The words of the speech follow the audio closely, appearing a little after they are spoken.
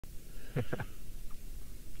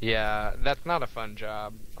Yeah, that's not a fun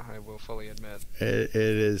job, I will fully admit. It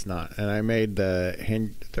is not, and I made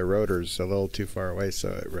the rotors a little too far away, so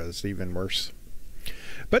it was even worse.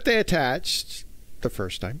 But they attached the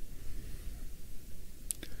first time.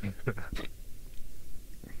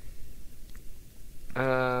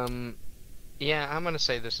 Yeah, I'm gonna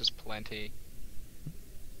say this is plenty.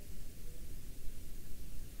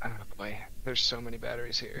 Oh boy, there's so many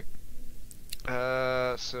batteries here.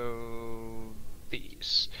 So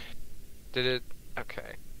these. Did it?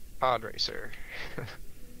 Okay. Pod Racer.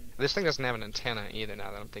 This thing doesn't have an antenna either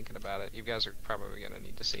now that I'm thinking about it. You guys are probably gonna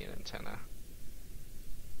need to see an antenna.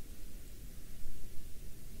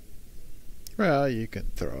 Well, you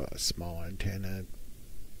can throw a small antenna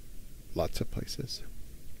lots of places.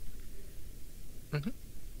 Mm-hmm.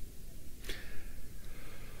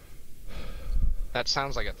 That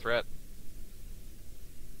sounds like a threat.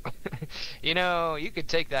 You know, you could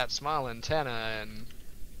take that small antenna and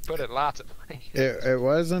put it lots of places. It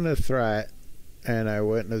wasn't a threat, and I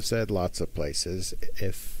wouldn't have said lots of places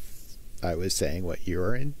if I was saying what you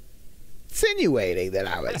were insinuating that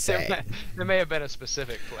I was saying. There may have been a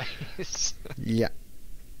specific place. Yeah.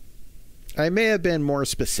 I may have been more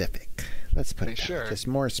specific. Let's put it that. Sure. Just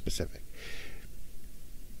more specific.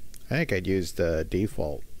 I think I'd use the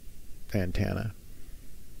default antenna.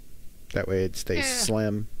 That way it stays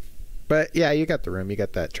slim. But yeah, you got the room. You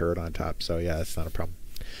got that turret on top. So yeah, that's not a problem.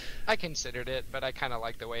 I considered it, but I kind of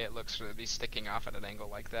like the way it looks to be sticking off at an angle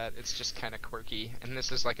like that. It's just kind of quirky. And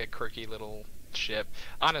this is like a quirky little ship.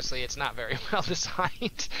 Honestly, it's not very well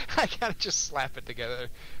designed. I gotta just slap it together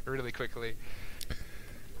really quickly.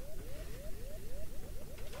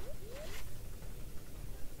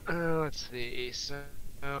 Let's see. So,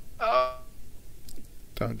 oh.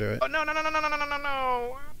 Don't do it. Oh no no no no no no no no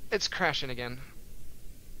no! It's crashing again.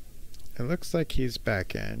 It looks like he's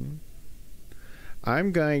back in.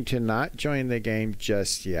 I'm going to not join the game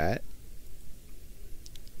just yet.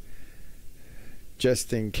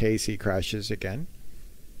 Just in case he crashes again.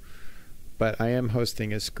 But I am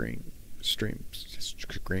hosting a screen.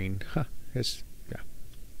 Huh.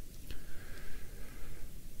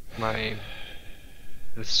 Yeah.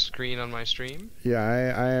 The screen on my stream? Yeah,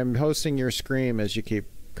 I am hosting your scream as you keep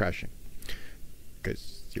crashing.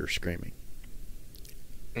 Because you're screaming.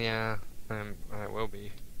 Yeah, I will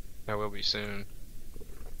be. I will be soon.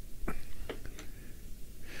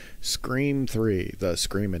 Scream 3, the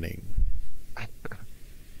screaming.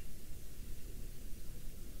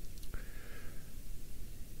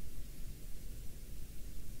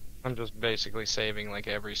 I'm just basically saving like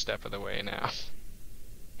every step of the way now.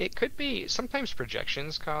 It could be, sometimes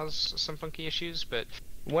projections cause some funky issues, but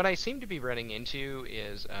what I seem to be running into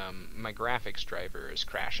is my graphics driver is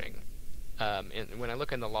crashing. And when I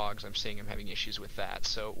look in the logs, I'm seeing I'm having issues with that.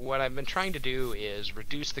 So what I've been trying to do is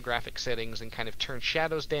reduce the graphic settings and kind of turn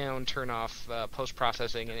shadows down, turn off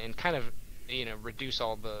post-processing, and kind of, you know, reduce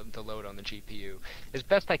all the load on the GPU. As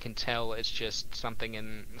best I can tell, it's just something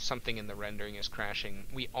in the rendering is crashing.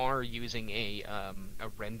 We are using a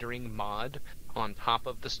rendering mod on top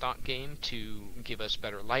of the stock game to give us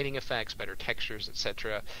better lighting effects, better textures,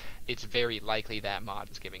 etc. It's very likely that mod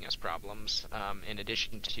is giving us problems, in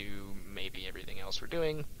addition to maybe everything else we're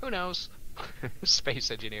doing. Who knows?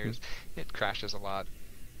 Space engineers. It crashes a lot.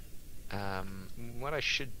 What I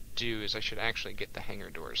should do is I should actually get the hangar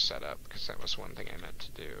doors set up, because that was one thing I meant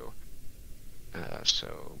to do.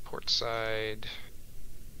 So, port side.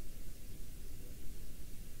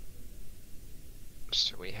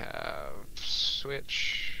 So we have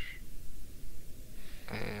switch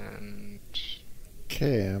and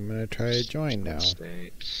okay, I'm gonna try to join now.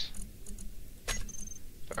 State.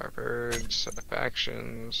 Starboard, set up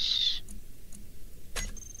actions.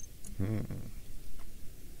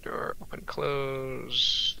 Door open,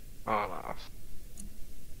 close, on, off.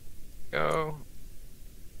 Go.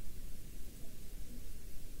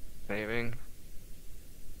 Saving.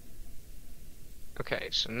 Okay,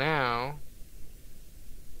 so now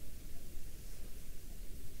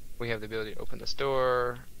we have the ability to open this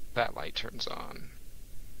door. That light turns on.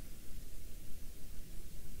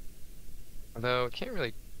 Although, I can't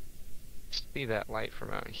really see that light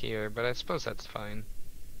from out here, but I suppose that's fine.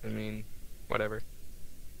 I mean, whatever.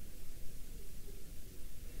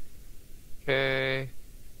 Okay.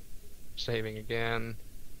 Saving again.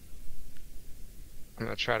 I'm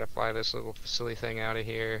gonna try to fly this little silly thing out of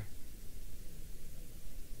here.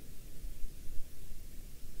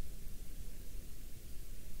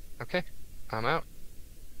 Okay, I'm out.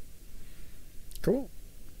 Cool.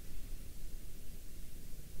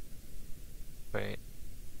 Wait.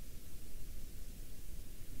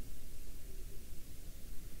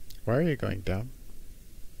 Why are you going down?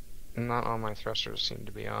 Not all my thrusters seem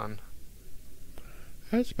to be on.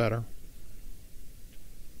 That's better.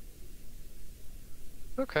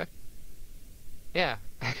 Okay. Yeah.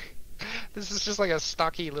 This is just like a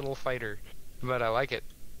stocky little fighter, but I like it.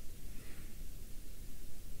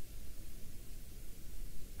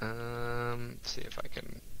 Let's see if I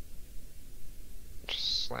can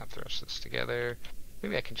just slap the rest of this together.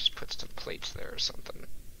 Maybe I can just put some plates there or something.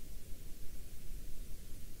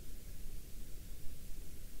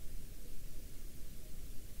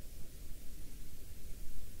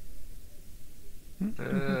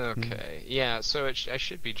 Okay, yeah, so I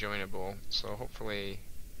should be joinable, so hopefully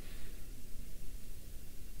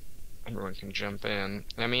everyone can jump in.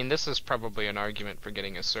 I mean, this is probably an argument for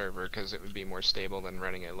getting a server, because it would be more stable than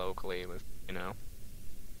running it locally with, you know.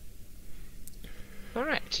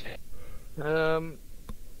 Alright.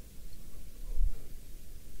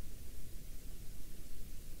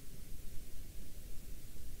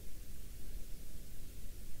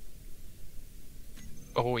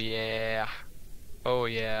 Oh yeah. Oh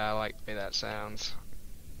yeah, I like the way that sounds.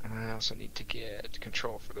 I also need to get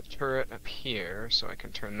control for the turret up here, so I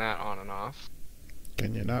can turn that on and off.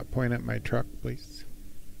 Can you not point at my truck, please?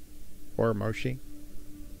 Or Moshi?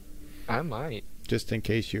 I might. Just in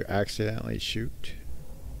case you accidentally shoot.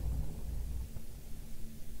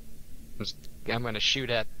 I'm gonna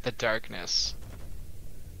shoot at the darkness.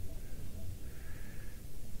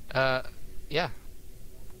 Yeah.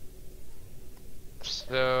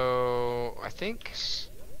 So, I think so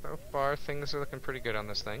far things are looking pretty good on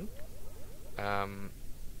this thing. There's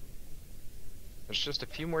just a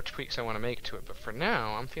few more tweaks I want to make to it, but for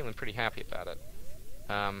now, I'm feeling pretty happy about it.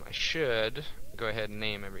 I should go ahead and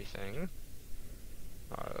name everything.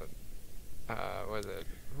 What is it?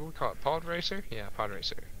 What do we call it? Pod Racer? Yeah, Pod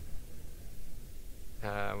Racer.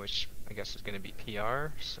 Which I guess is going to be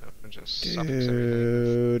PR, so I'll just suffix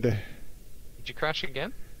everything. Did you crash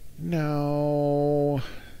again? No,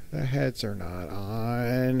 the heads are not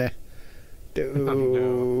on. Dude.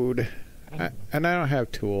 Oh, no. And I don't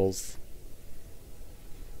have tools.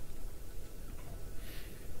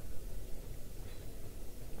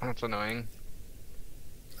 That's annoying.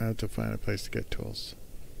 I have to find a place to get tools.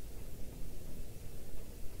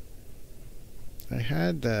 I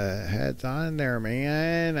had the heads on there,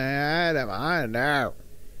 man. I had them on now.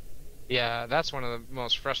 Yeah, that's one of the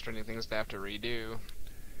most frustrating things to have to redo.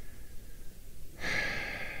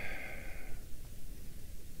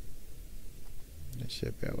 I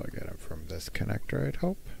should be able to get them from this connector, I'd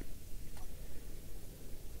hope.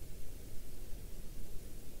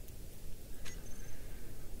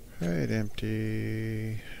 Right,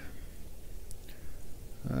 empty.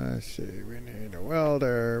 Let's see, we need a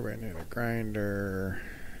welder, we need a grinder.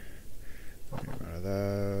 We need one of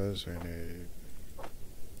those, we need...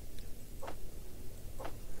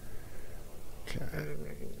 Okay.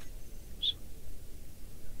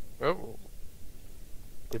 Oh.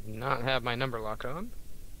 Did not have my number lock on.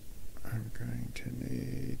 I'm going to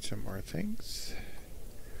need some more things.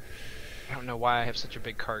 I don't know why I have such a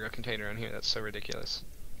big cargo container on here. That's so ridiculous.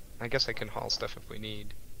 I guess I can haul stuff if we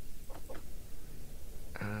need.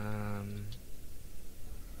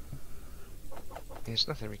 There's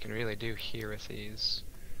nothing we can really do here with these.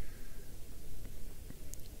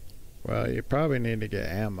 Well, you probably need to get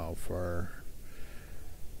ammo for...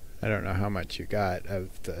 I don't know how much you got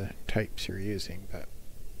of the types you're using, but...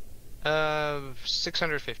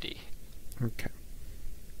 650. Okay.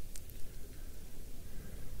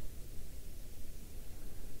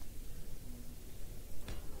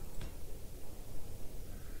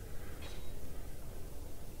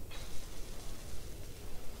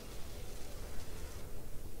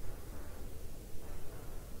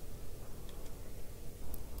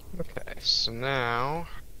 Okay, so now...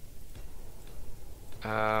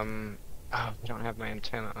 oh, I don't have my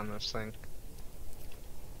antenna on this thing.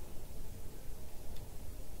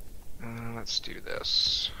 Let's do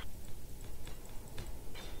this.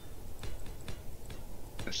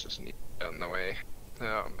 This just needs to get in the way.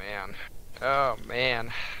 Oh man. Oh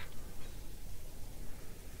man.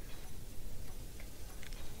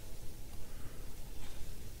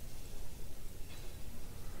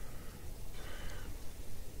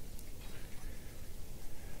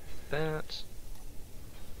 That.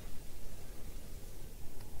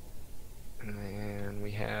 And then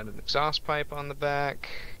we had an exhaust pipe on the back.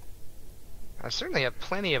 I certainly have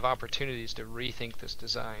plenty of opportunities to rethink this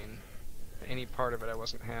design. Any part of it I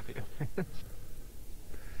wasn't happy with.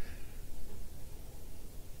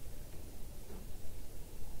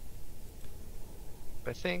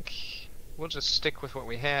 I think we'll just stick with what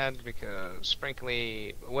we had because,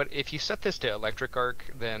 frankly, what if you set this to electric arc,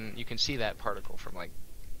 then you can see that particle from like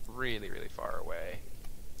really, really far away.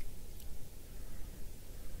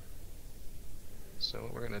 So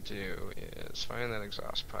what we're gonna do is find that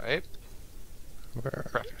exhaust pipe,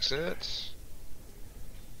 prefix it,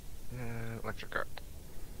 electric arc.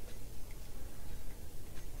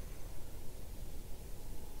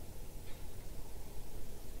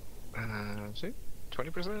 See,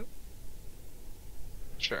 20%.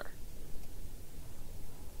 Sure.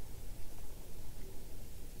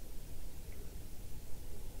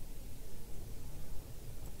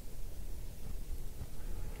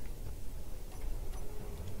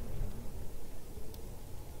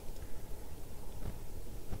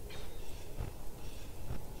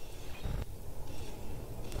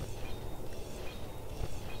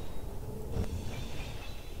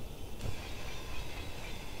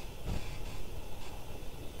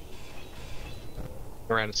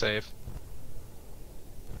 Around to save.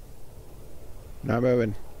 Not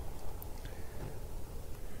moving.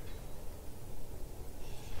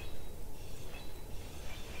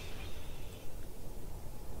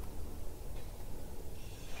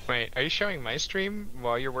 Wait, are you showing my stream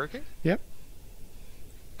while you're working? Yep.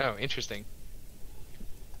 Oh, interesting.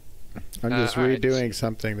 I'm just redoing right.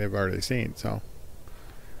 something they've already seen, so.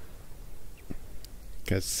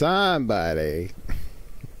 Because somebody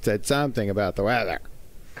said something about the weather.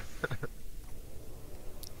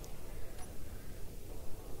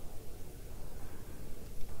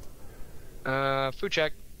 Food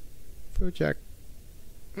check. Food check.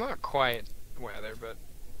 Not quite weather, but...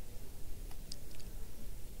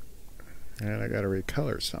 And I gotta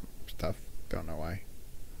recolor some stuff. Don't know why.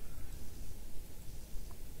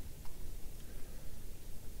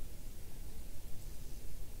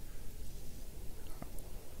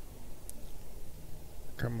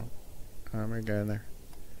 Come on. I'm gonna go in there.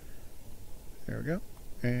 There we go.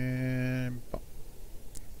 And boom.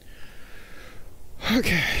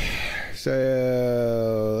 Okay.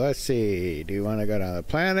 So let's see. Do you want to go to the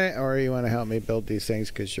planet, or you want to help me build these things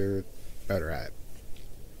because you're better at it?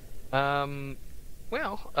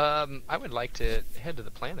 Well, I would like to head to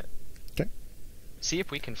the planet. Okay. See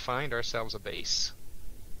if we can find ourselves a base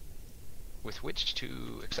with which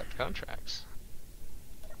to accept contracts.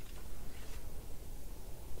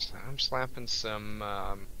 So I'm slapping some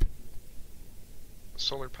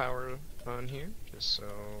solar power on here, just so...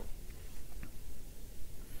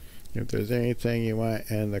 If there's anything you want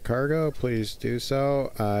in the cargo, please do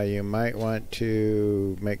so. You might want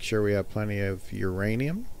to make sure we have plenty of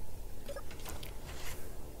uranium.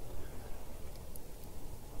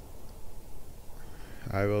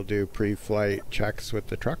 I will do pre-flight checks with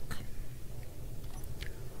the truck.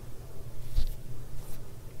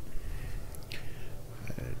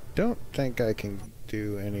 I don't think I can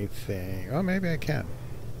do anything. Oh, maybe I can.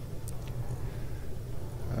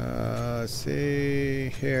 Let's see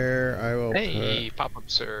here. I will. Hey, pop-up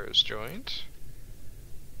sir is joined.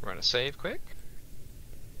 Run a save quick.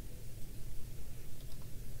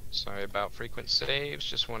 Sorry about frequent saves.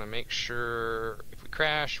 Just want to make sure if we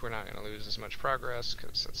crash, we're not going to lose as much progress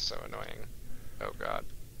because that's so annoying. Oh god.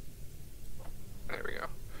 There we go.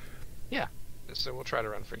 Yeah. So we'll try to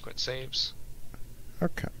run frequent saves.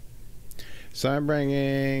 Okay. So I'm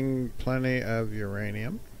bringing plenty of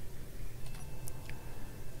uranium.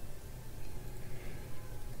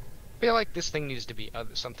 I feel like this thing needs to be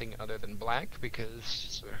something other than black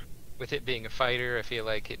because with it being a fighter, I feel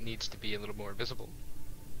like it needs to be a little more visible.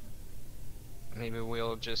 Maybe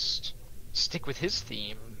we'll just stick with his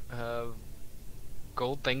theme of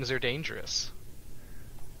gold things are dangerous.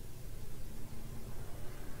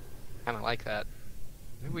 Kind of like that.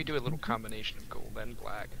 Maybe we do a little combination of gold and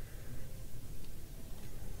black.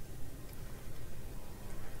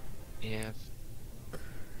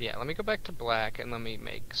 Yeah, let me go back to black and let me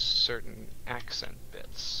make certain accent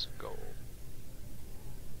bits gold.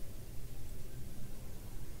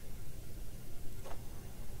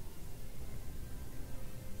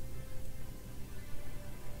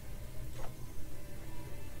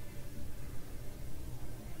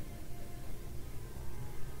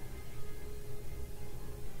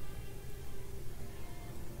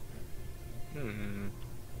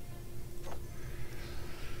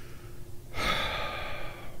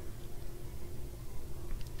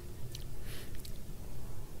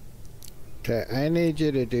 Okay, I need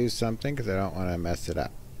you to do something because I don't want to mess it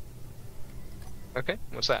up. Okay,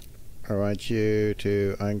 what's that? I want you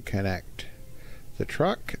to unconnect the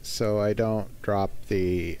truck so I don't drop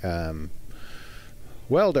the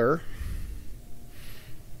welder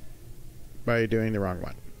by doing the wrong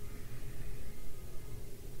one.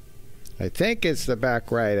 I think it's the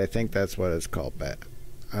back right. I think that's what it's called, but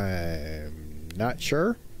I'm not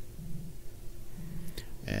sure.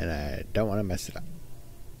 And I don't want to mess it up.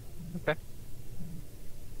 Okay.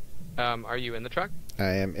 Are you in the truck?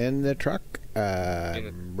 I am in the truck.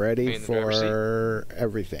 Ready for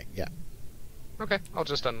everything. Yeah. Okay, I'll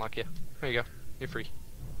just unlock you. There you go. You're free.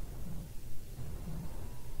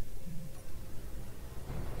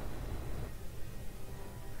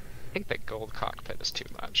 I think that gold cockpit is too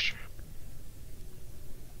much.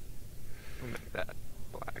 We'll make that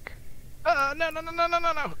black.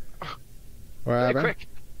 No. What happened? Quick.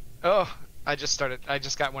 Oh, I just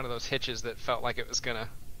got one of those hitches that felt like it was gonna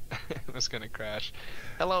it was gonna crash.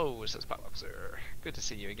 Hello, says Pop Up Sir. Good to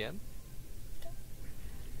see you again.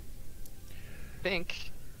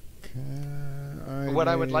 What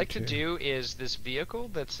I would like to do is this vehicle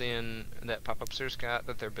that's in that Pop Up Sir's got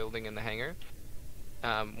that they're building in the hangar.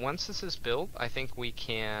 Once this is built, I think we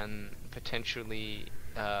can potentially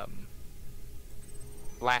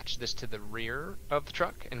latch this to the rear of the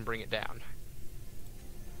truck and bring it down.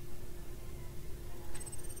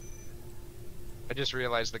 I just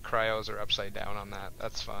realized the cryos are upside down on that.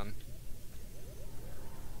 That's fun.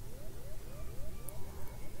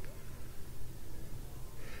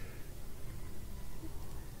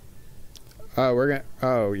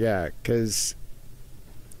 Oh, yeah, because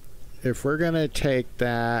if we're gonna take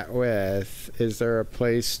that with, is there a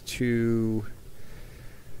place to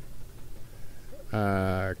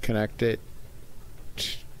connect it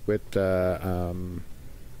with the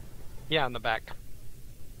Yeah, on the back.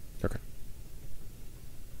 Okay.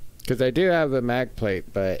 Because I do have a mag plate,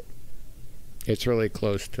 but it's really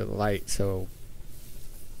close to the light, so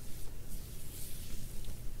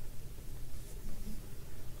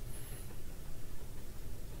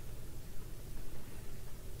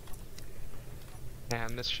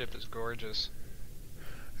Man, this ship is gorgeous.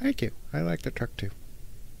 thank you. I like the truck too.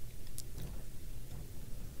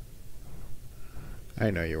 I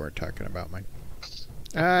know you weren't talking about mine.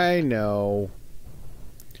 I know.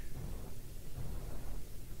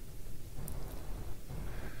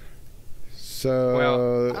 So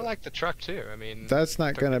Well, I like the truck too. I mean, that's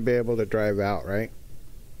not going to be able to drive out, right?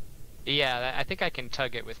 yeah, I think I can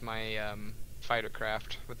tug it with my fighter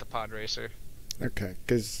craft with the pod racer. Okay,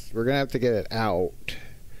 because we're going to have to get it out.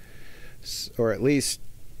 Or at least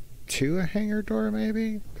to a hangar door,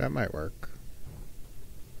 maybe? That might work.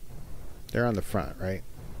 They're on the front, right?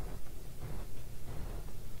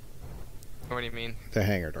 What do you mean? The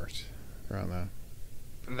hangar doors. They're on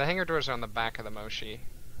The hangar doors are on the back of the Moshi.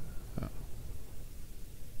 Oh.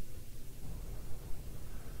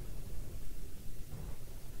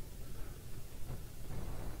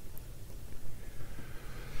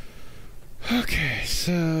 Okay,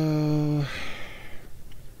 so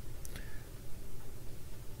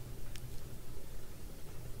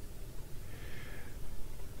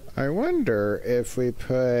I wonder if we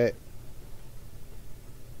put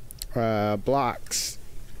blocks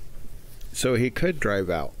so he could drive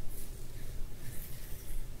out.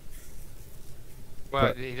 Well,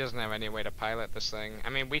 But- he doesn't have any way to pilot this thing. I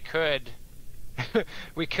mean, we could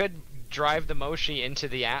we could drive the Moshi into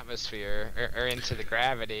the atmosphere or into the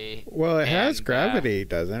gravity. Well, it has and, gravity,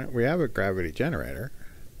 doesn't it? We have a gravity generator.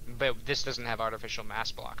 But this doesn't have artificial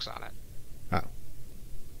mass blocks on it. Oh.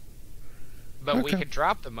 But we Okay. could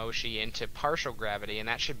drop the Moshi into partial gravity, and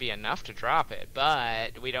that should be enough to drop it.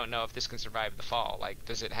 But we don't know if this can survive the fall. Like,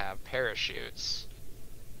 does it have parachutes?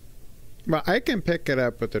 Well, I can pick it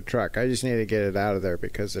up with the truck. I just need to get it out of there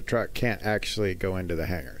because the truck can't actually go into the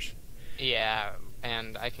hangars. Yeah,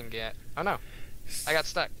 and I can get... Oh, no. I got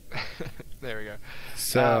stuck. There we go.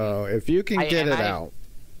 So if you can get it out,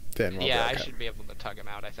 then we'll Yeah, be I okay. should be able to tug him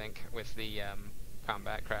out, I think, with the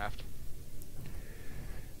combat craft.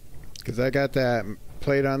 Because I got that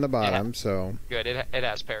plate on the bottom, so... Good, it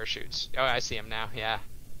has parachutes. Oh, I see him now, yeah.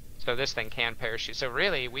 So this thing can parachute. So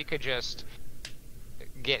really, we could just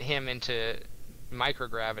get him into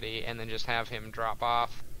microgravity and then just have him drop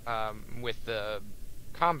off with the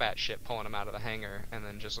combat ship pulling him out of the hangar and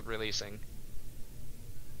then just releasing.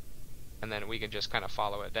 And then we could just kind of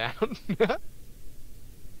follow it down.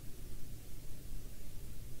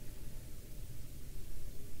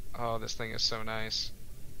 Oh, this thing is so nice.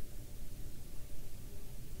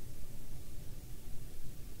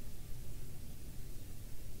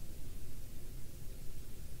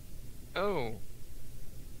 Oh.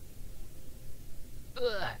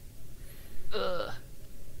 Ugh. Ugh.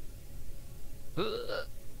 Ugh.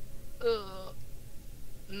 Ugh.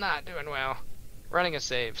 Not doing well. Running a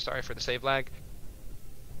save. Sorry for the save lag.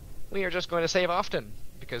 We are just going to save often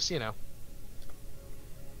because, you know.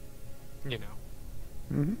 You know.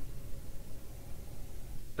 Mm-hmm.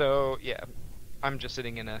 So yeah, I'm just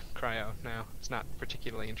sitting in a cryo now. It's not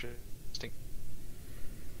particularly interesting.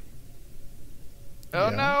 Oh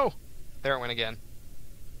Yeah. no! There it went again.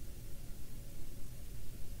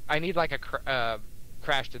 I need like a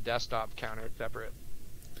crash to desktop counter separate.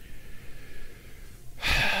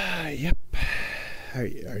 Yep. Are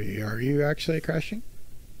you actually crashing?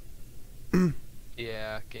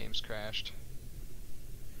 Yeah, game's crashed.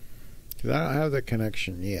 Because I don't have the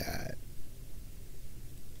connection yet.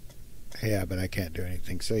 Yeah, but I can't do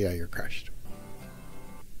anything. So yeah, you're crashed.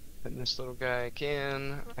 Putting this little guy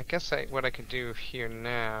again. I guess what I could do here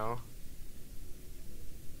now,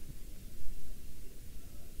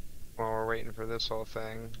 while we're waiting for this whole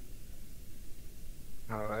thing.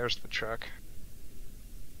 Oh, there's the truck.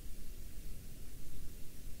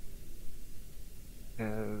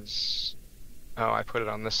 Oh, I put it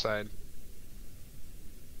on this side.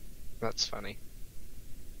 That's funny.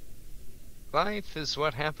 Life is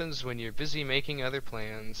what happens when you're busy making other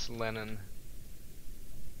plans, Lennon.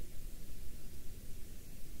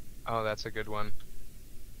 Oh, that's a good one.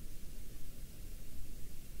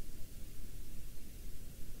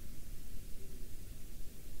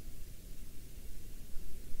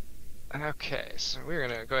 Okay, so we're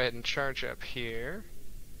gonna go ahead and charge up here.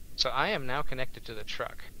 So I am now connected to the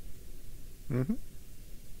truck. Mm-hmm.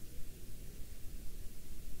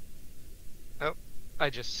 Oh, I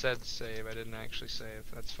just said save. I didn't actually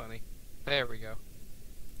save. That's funny. There we go.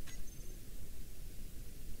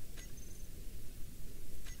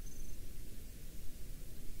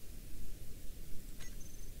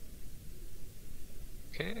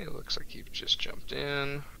 Okay, looks like you've just jumped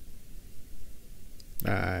in.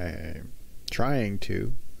 I'm trying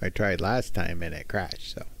to. I tried last time and it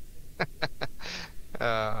crashed, so.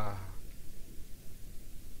 uh,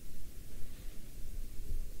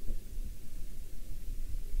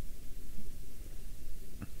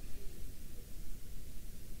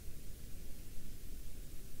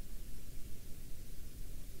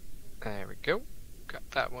 there we go. Got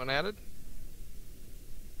that one added.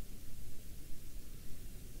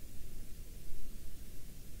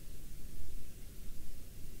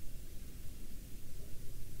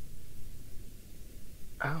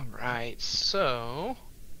 Alright, so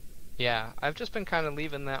yeah, I've just been kind of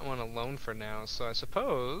leaving that one alone for now, so I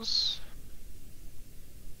suppose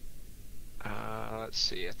let's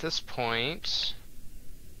see, at this point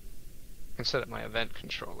I can set up my event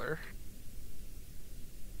controller.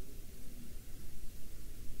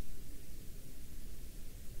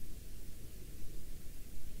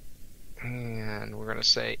 And we're gonna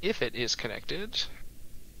say if it is connected.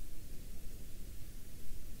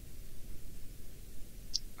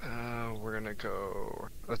 We're gonna go,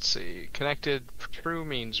 let's see, connected true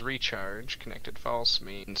means recharge, connected false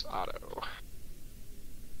means auto.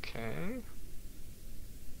 Okay.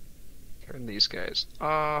 Turn these guys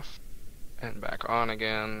off, and back on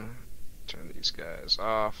again. Turn these guys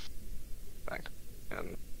off, back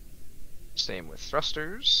on. Same with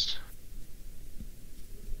thrusters.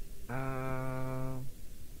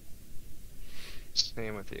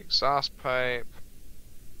 Same with the exhaust pipe.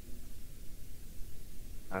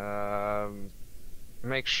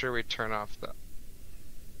 Make sure we turn off the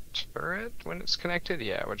turret when it's connected.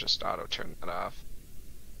 Yeah, we'll just auto turn that off.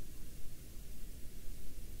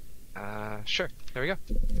 Sure. There we go.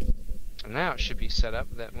 And now it should be set up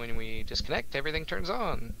that when we disconnect, everything turns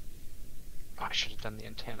on. Oh, I should have done the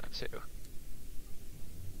antenna too.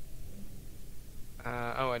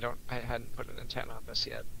 Oh, I hadn't put an antenna on this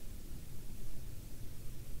yet.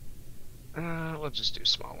 We'll just do a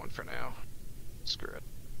small one for now. Screw it.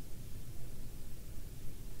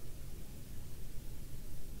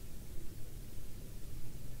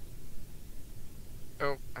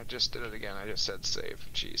 Oh, I just did it again. I just said save.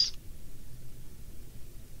 Jeez.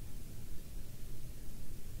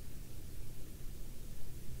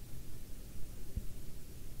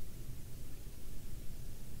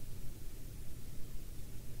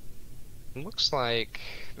 It looks like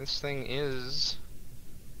this thing is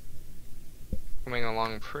coming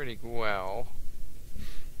along pretty well.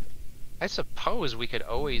 I suppose we could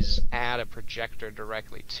always add a projector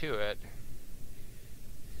directly to it.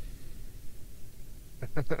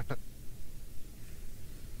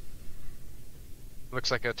 Looks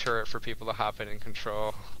like a turret for people to hop in and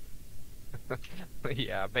control.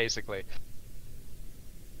 Yeah, basically.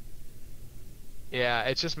 Yeah,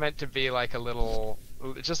 it's just meant to be like a little,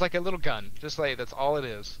 it's just like a little gun. Just like, that's all it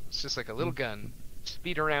is. It's just like a little gun.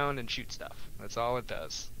 Speed around and shoot stuff. That's all it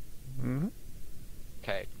does. Mm-hmm.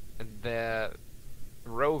 Okay, and the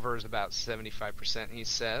Rover is about 75%, he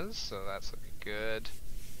says, so that's looking good.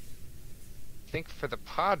 think for the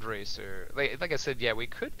pod racer, like I said, yeah, we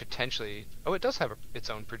could potentially. Oh, it does have its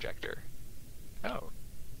own projector. Oh,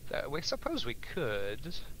 we suppose we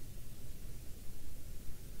could.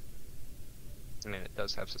 I mean, it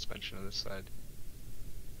does have suspension on this side.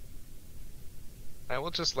 We'll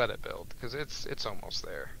just let it build because it's almost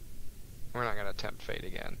there. We're not gonna tempt fate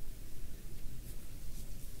again.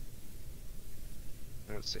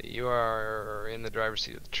 Let's see. You are in the driver's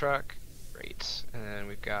seat of the truck. Great. And then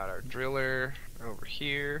we've got our driller over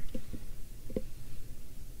here.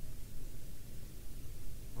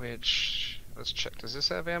 Which, let's check. Does this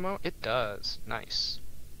have ammo? It does. Nice.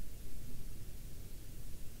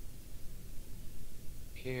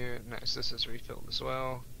 Here, nice. This is refilled as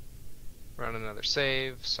well. Run another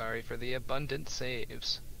save. Sorry for the abundant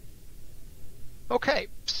saves. Okay,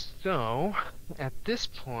 so at this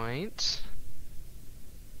point,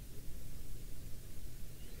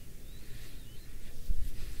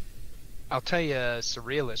 I'll tell you a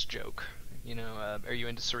surrealist joke. You know, are you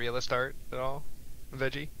into surrealist art at all,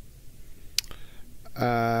 Veggie?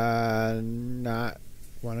 Not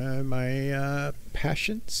one of my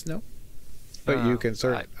passions, no. But you can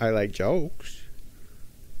I like jokes.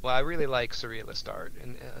 Well, I really like surrealist art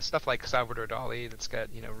and stuff like Salvador Dali that's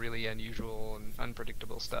got, you know, really unusual and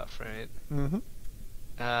unpredictable stuff, right? Mm-hmm.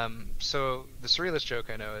 So the surrealist joke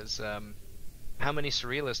I know is, how many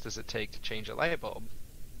surrealists does it take to change a light bulb?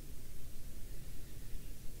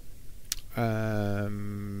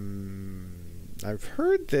 I've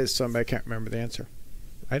heard this, but I can't remember the answer.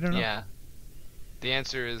 I don't know. Yeah. The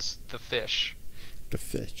answer is the fish. The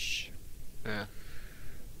fish. Yeah.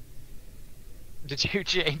 Did you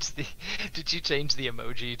change the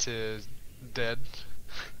emoji to dead?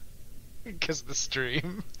 Because the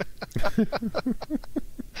stream.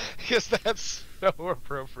 Because that's so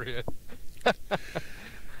appropriate.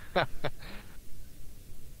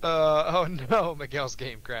 Oh no, Miguel's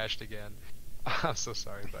game crashed again. I'm so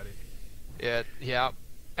sorry, buddy. Yeah.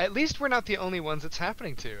 At least we're not the only ones it's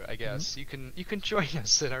happening to, I guess. Mm-hmm. You can join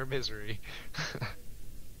us in our misery.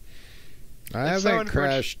 I haven't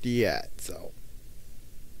crashed yet, so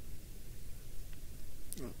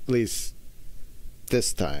at least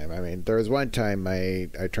this time. I mean, there was one time I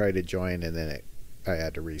tried to join and then I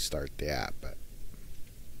had to restart the app, but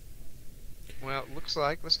well, it looks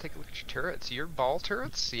like, let's take a look at your turrets. Your ball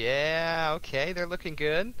turrets? Yeah, okay, they're looking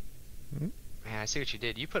good. Mm-hmm. Man, I see what you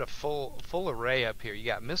did. You put a full array up here. You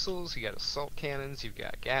got missiles, you got assault cannons, you've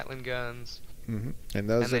got Gatling guns. Mm-hmm. And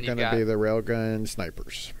those are going to be the railgun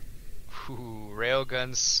snipers. Ooh,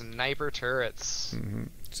 railgun sniper turrets. Mm-hmm.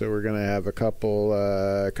 So we're going to have a couple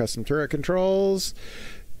custom turret controls.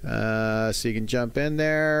 So you can jump in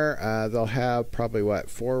there. They'll have probably, 4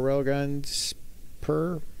 railguns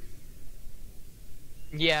per?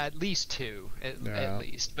 Yeah, at least 2, at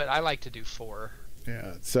least. But I like to do 4.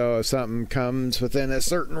 Yeah, so if something comes within a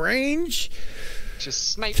certain range,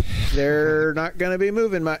 just snipe. They're not going to be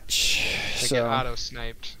moving much. They get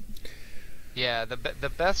auto-sniped. Yeah, the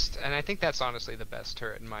best, and I think that's honestly the best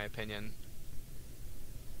turret in my opinion,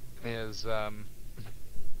 is,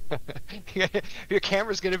 your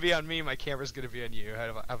camera's going to be on me, my camera's going to be on you.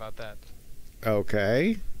 How about that?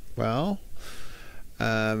 Okay, well,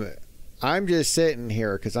 I'm just sitting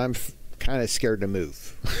here because I'm kind of scared to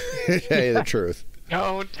move, to tell you the truth.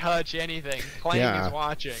 Don't touch anything. Clang is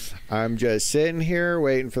watching. I'm just sitting here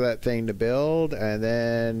waiting for that thing to build, and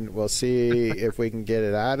then we'll see if we can get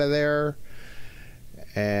it out of there.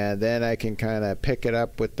 And then I can kind of pick it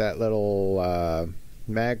up with that little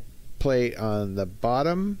mag plate on the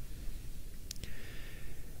bottom.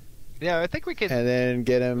 Yeah, I think we could. And then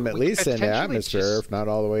get him at least in the atmosphere, if not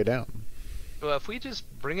all the way down. Well, if we just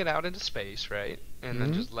bring it out into space, right, and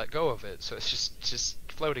then just let go of it, so it's just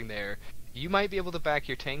floating there, you might be able to back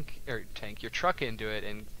your your truck into it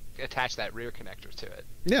and attach that rear connector to it.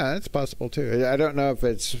 Yeah, that's possible too. I don't know if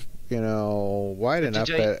it's wide enough,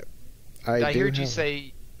 but I heard you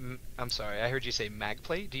say. I'm sorry, I heard you say mag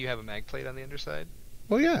plate. Do you have a mag plate on the underside?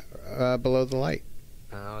 Well, yeah, below the light.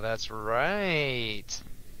 Oh, that's right.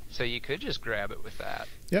 So you could just grab it with that.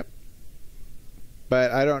 Yep.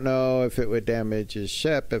 But I don't know if it would damage his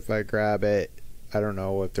ship if I grab it. I don't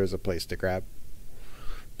know if there's a place to grab.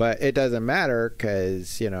 But it doesn't matter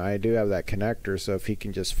because, I do have that connector. So if he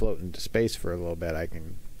can just float into space for a little bit, I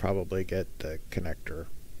can probably get the connector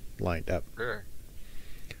lined up. Sure.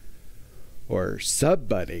 Or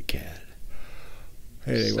somebody can.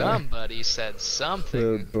 Anyway, somebody said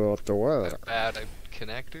something about the weather. About a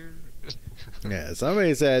connector. Yeah,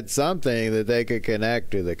 somebody said something that they could connect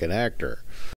to the connector.